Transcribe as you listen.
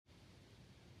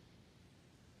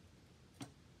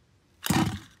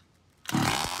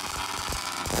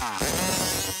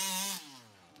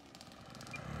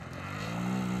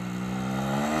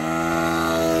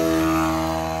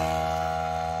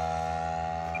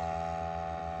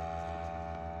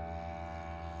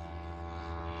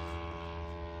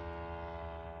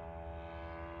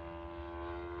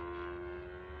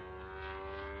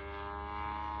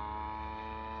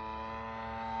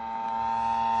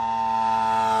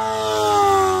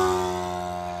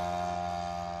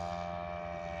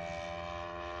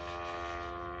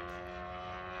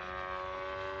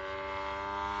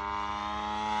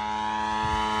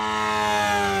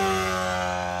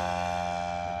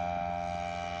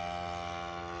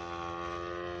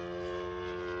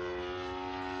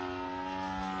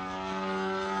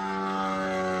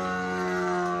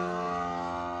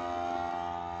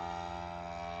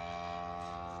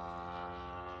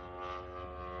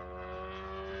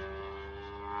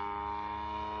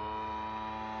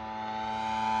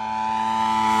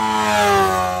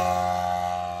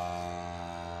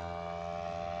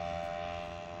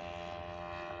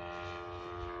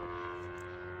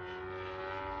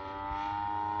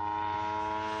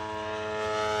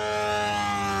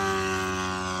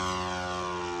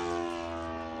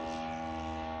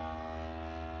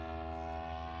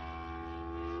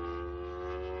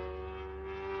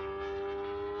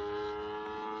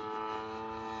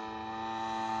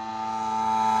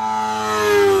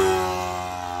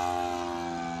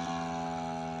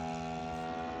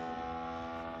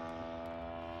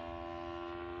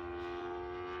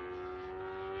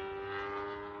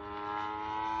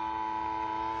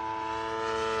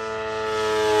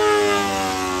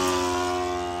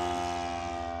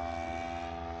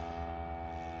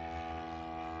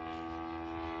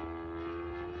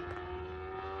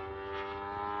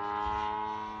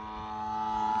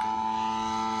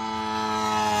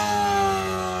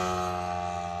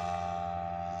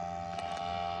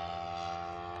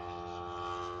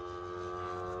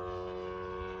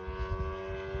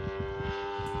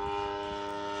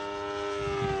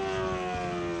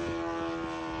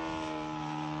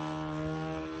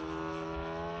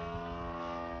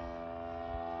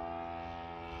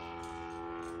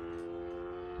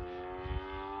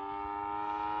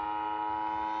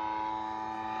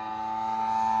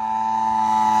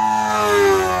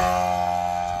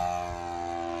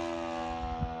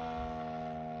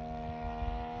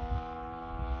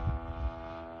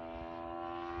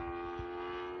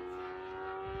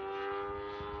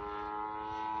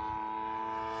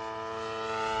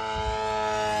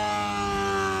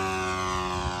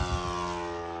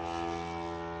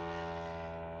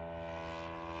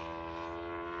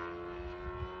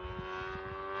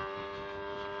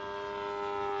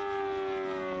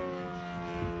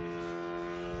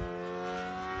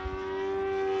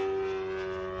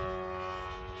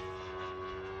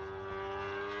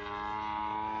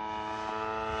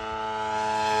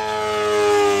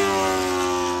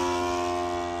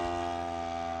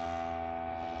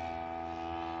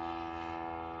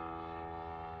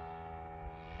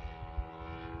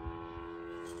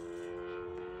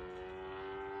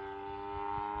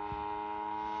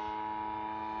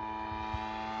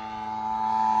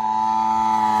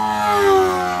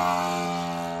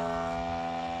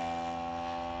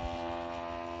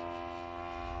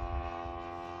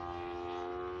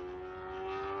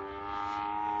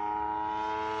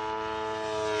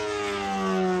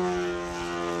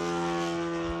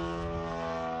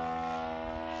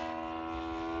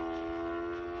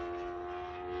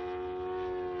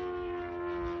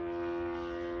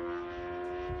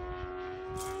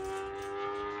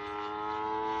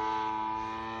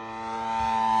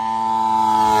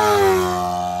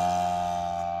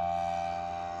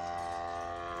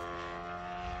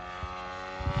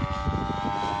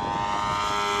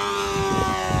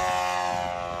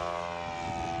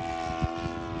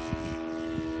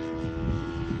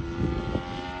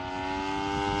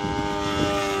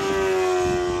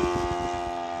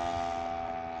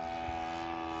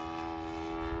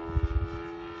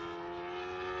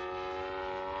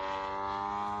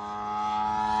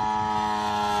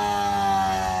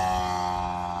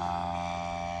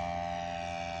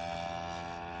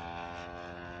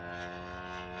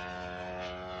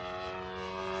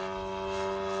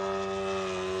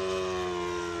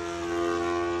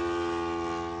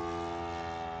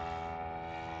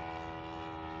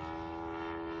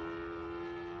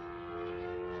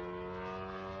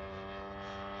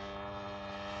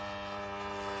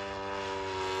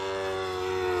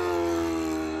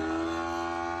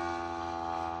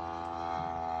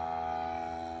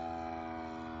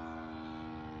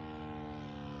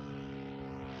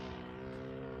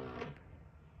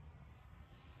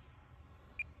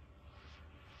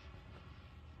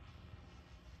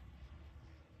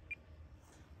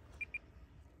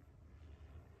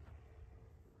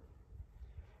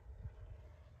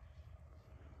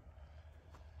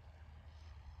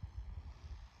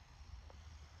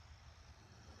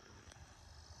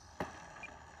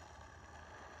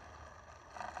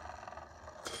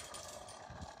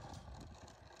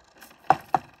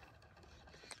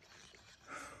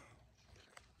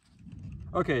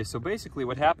Okay, so basically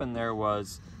what happened there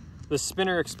was the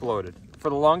spinner exploded. For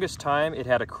the longest time, it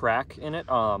had a crack in it.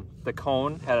 The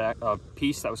cone had a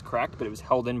piece that was cracked, but it was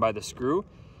held in by the screw.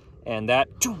 And that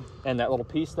little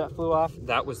piece that flew off,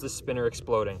 that was the spinner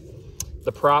exploding.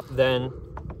 The prop then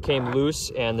came loose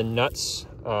and the nuts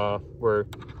were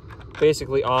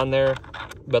basically on there,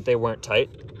 but they weren't tight.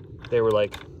 They were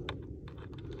like,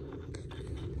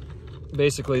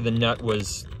 basically the nut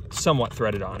was somewhat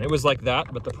threaded on. It was like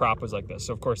that, but the prop was like this.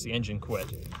 So of course the engine quit.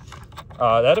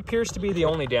 That appears to be the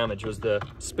only damage, was the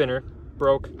spinner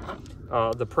broke.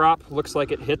 The prop looks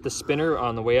like it hit the spinner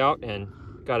on the way out and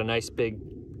got a nice big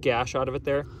gash out of it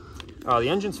there. The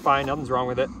engine's fine, nothing's wrong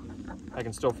with it. I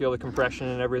can still feel the compression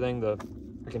and everything.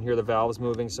 I can hear the valves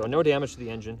moving, so no damage to the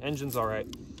engine. Engine's all right.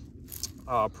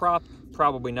 Prop,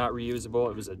 probably not reusable.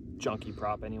 It was a junky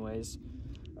prop anyways.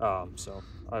 So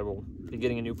I will be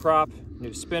getting a new prop,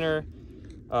 new spinner,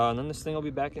 and then this thing will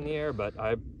be back in the air. But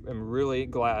I am really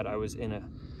glad I was in a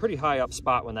pretty high up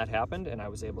spot when that happened, and I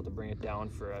was able to bring it down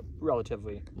for a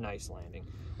relatively nice landing.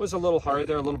 It was a little hard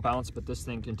there, a little bounce, but this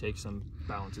thing can take some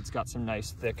bounce. It's got some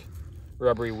nice thick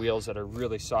rubbery wheels that are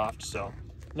really soft, so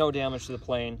no damage to the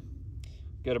plane.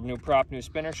 Get a new prop, new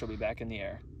spinner, she'll be back in the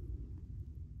air.